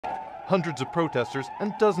hundreds of protesters and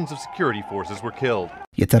dozens of security forces were killed.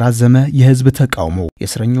 የተራዘመ የህዝብ ተቃውሞ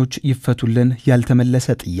የእስረኞች ይፈቱልን ያልተመለሰ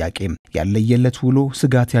ጥያቄ ያለየለት ውሎ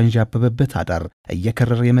ስጋት ያንዣበበበት አዳር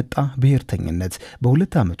እየከረረ የመጣ ብሔርተኝነት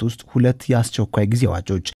በሁለት ዓመት ውስጥ ሁለት የአስቸኳይ ጊዜ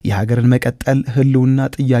አዋጆች የሀገርን መቀጠል ህልውና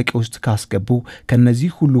ጥያቄ ውስጥ ካስገቡ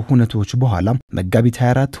ከነዚህ ሁሉ ሁነቶች በኋላ መጋቢት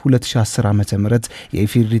 24 2010 ዓ.ም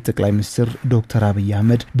የኢፌዴሪ ጠቅላይ ሚኒስትር ዶክተር አብይ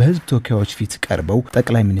አህመድ በህዝብ ተወካዮች ፊት ቀርበው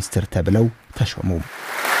ጠቅላይ ሚኒስትር ተብለው ተሾሙ።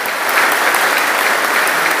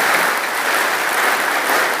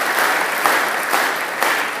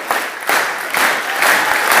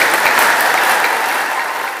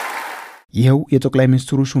 ይሄው የጠቅላይ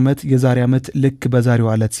ሚኒስትሩ ሹመት የዛሬ ዓመት ልክ በዛሬው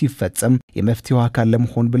ዕለት ሲፈጸም የመፍትሄው አካል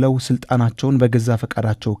ለመሆን ብለው ስልጣናቸውን በገዛ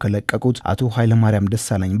ፈቃዳቸው ከለቀቁት አቶ ኃይለማርያም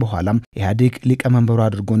ደሳለኝ በኋላም ኢህአዴግ ሊቀመንበሩ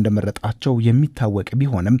አድርጎ እንደመረጣቸው የሚታወቅ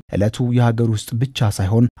ቢሆንም ዕለቱ የሀገር ውስጥ ብቻ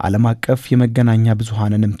ሳይሆን ዓለም አቀፍ የመገናኛ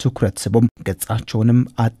ብዙሃንንም ትኩረት ስቦም ገጻቸውንም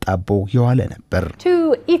አጣቦ የዋለ ነበር። To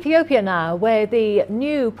Ethiopia now, where the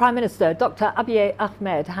new Prime Minister Dr. Abiy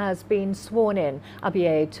Ahmed has been sworn in. Abiy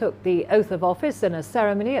took the oath of office in a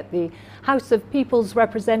ceremony at the House of People's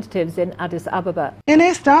Representatives in Addis Ababa. In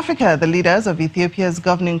East Africa, the leaders of Ethiopia's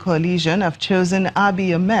governing coalition have chosen Abiy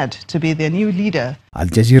Ahmed to be their new leader.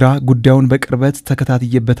 አልጀዚራ ጉዳዩን በቅርበት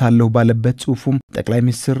ተከታትየበታለሁ ባለበት ጽሁፉም ጠቅላይ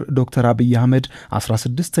ሚኒስትር ዶክተር አብይ አህመድ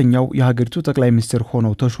 16ኛው የሀገሪቱ ጠቅላይ ሚኒስትር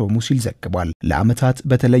ሆነው ተሾሙ ሲል ዘግቧል። ለአመታት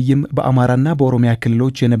በተለይም በአማራና በኦሮሚያ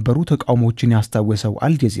ክልሎች የነበሩ ተቃውሞችን ያስታወሰው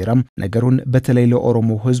አልጀዚራም ነገሩን በተለይ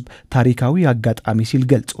ለኦሮሞ ህዝብ ታሪካዊ አጋጣሚ ሲል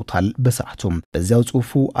ገልጾታል። በሰዓቱም በዚያው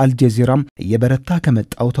ጽሁፉ አልጀዚራም እየበረታ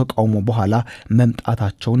ከመጣው ተቃውሞ በኋላ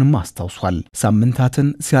መምጣታቸውንም አስታውሷል። ሳምንታትን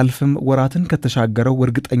ሲያልፍም ወራትን ከተሻገረው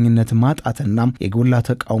እርግጠኝነት ማጣትና የጎላ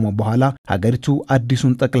ተቃውሞ በኋላ ሀገሪቱ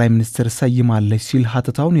አዲሱን ጠቅላይ ሚኒስትር ሰይማለች ሲል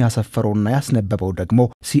ሀተታውን ያሰፈረውና ያስነበበው ደግሞ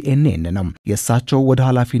CNN ነው። የሳቸው ወደ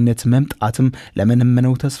ኃላፊነት መምጣትም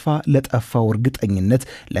ለመነመነው ተስፋ ለጠፋው እርግጠኝነት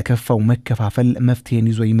ለከፋው መከፋፈል መፍትሄን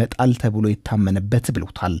ይዞ ይመጣል ተብሎ ይታመንበት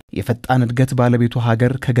ብሎታል። የፈጣን እድገት ባለቤቱ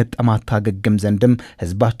ሀገር ከገጠማት ታገግም ዘንድም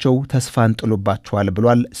ህዝባቸው ተስፋን ጥሎባቸዋል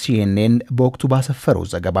ብሏል CNN በወቅቱ ባሰፈረው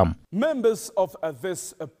ዘገባም። Members of this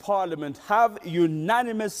parliament have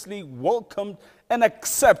unanimously welcomed and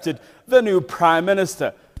accepted the new Prime Minister.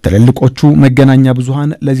 ትልልቆቹ መገናኛ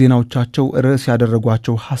ብዙሃን ለዜናዎቻቸው ርዕስ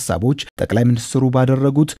ያደረጓቸው ሐሳቦች ጠቅላይ ሚኒስትሩ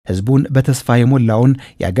ባደረጉት ህዝቡን በተስፋ የሞላውን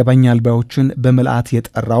ያገባኛል ባዮችን በመልአት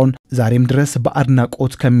የጠራውን ዛሬም ድረስ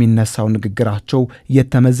በአድናቆት ከሚነሳው ንግግራቸው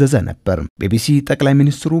የተመዘዘ ነበር። ቢቢሲ ጠቅላይ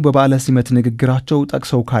ሚኒስትሩ በባለ ሲመት ንግግራቸው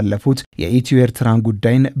ጠቅሰው ካለፉት የኢትዮ ኤርትራን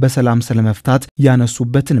ጉዳይን በሰላም ስለመፍታት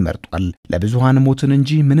ያነሱበትን መርጧል። ለብዙሃን ሞትን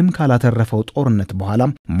እንጂ ምንም ካላተረፈው ጦርነት በኋላ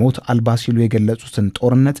ሞት አልባ ሲሉ የገለጹትን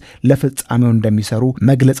ጦርነት ለፍጻሜው እንደሚሰሩ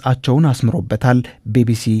መግለጻቸውን አስምሮበታል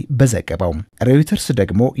ቢቢሲ በዘገባው። ሮይተርስ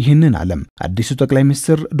ደግሞ ይህንን ዓለም አዲሱ ጠቅላይ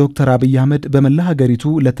ሚኒስትር ዶክተር አብይ አህመድ በመላ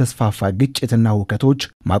ሀገሪቱ ለተስፋፋ ግጭትና ሁከቶች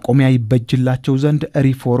ማቆሚያ ይበጅላቸው ዘንድ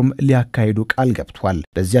ሪፎርም ሊያካሂዱ ቃል ገብቷል።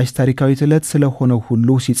 በዚያች ታሪካዊ ዕለት ስለሆነው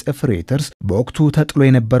ሁሉ ሲጽፍ ሮይተርስ በወቅቱ ተጥሎ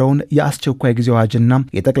የነበረውን የአስቸኳይ ጊዜ አዋጅና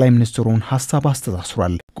የጠቅላይ ሚኒስትሩን ሐሳብ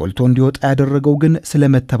አስተሳስሯል። ጎልቶ እንዲወጣ ያደረገው ግን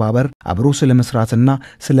ስለመተባበር አብሮ ስለመስራትና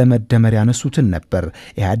ስለመደመር ያነሱትን ነበር።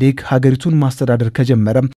 ኢህአዴግ ሀገሪቱን ማስተዳደር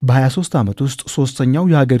ከጀመረ በ23 ዓመት ውስጥ ሶስተኛው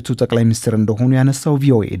የሀገሪቱ ጠቅላይ ሚኒስትር እንደሆኑ ያነሳው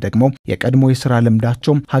ቪኦኤ ደግሞ የቀድሞ የሥራ ልምዳቸው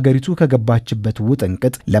ሀገሪቱ ከገባችበት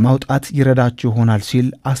ውጥንቅጥ ለማውጣት ይረዳቸው ይሆናል ሲል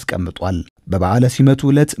አስቀምጧል። በበዓለ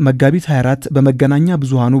ሲመቱ ዕለት መጋቢት 24 በመገናኛ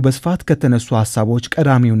ብዙሃኑ በስፋት ከተነሱ ሐሳቦች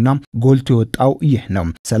ቀዳሚውና ጎልቶ የወጣው ይህ ነው።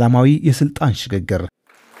 ሰላማዊ የስልጣን ሽግግር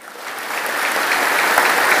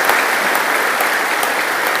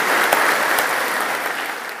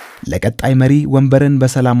ለቀጣይ መሪ ወንበርን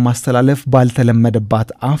በሰላም ማስተላለፍ ባልተለመደባት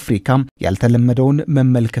አፍሪካ ያልተለመደውን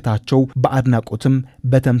መመልከታቸው በአድናቆትም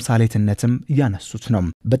በተምሳሌትነትም ያነሱት ነው።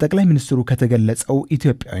 በጠቅላይ ሚኒስትሩ ከተገለጸው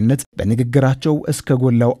ኢትዮጵያዊነት በንግግራቸው እስከ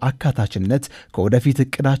ጎላው አካታችነት ከወደፊት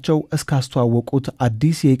እቅዳቸው እስከ አስተዋወቁት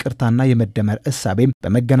አዲስ የይቅርታና የመደመር እሳቤም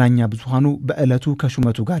በመገናኛ ብዙሃኑ በእለቱ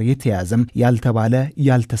ከሹመቱ ጋር የተያዘም ያልተባለ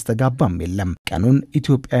ያልተስተጋባም የለም። ቀኑን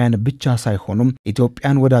ኢትዮጵያውያን ብቻ ሳይሆኑም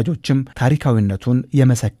ኢትዮጵያን ወዳጆችም ታሪካዊነቱን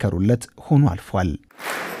የመሰከሩለት ሆኖ አልፏል።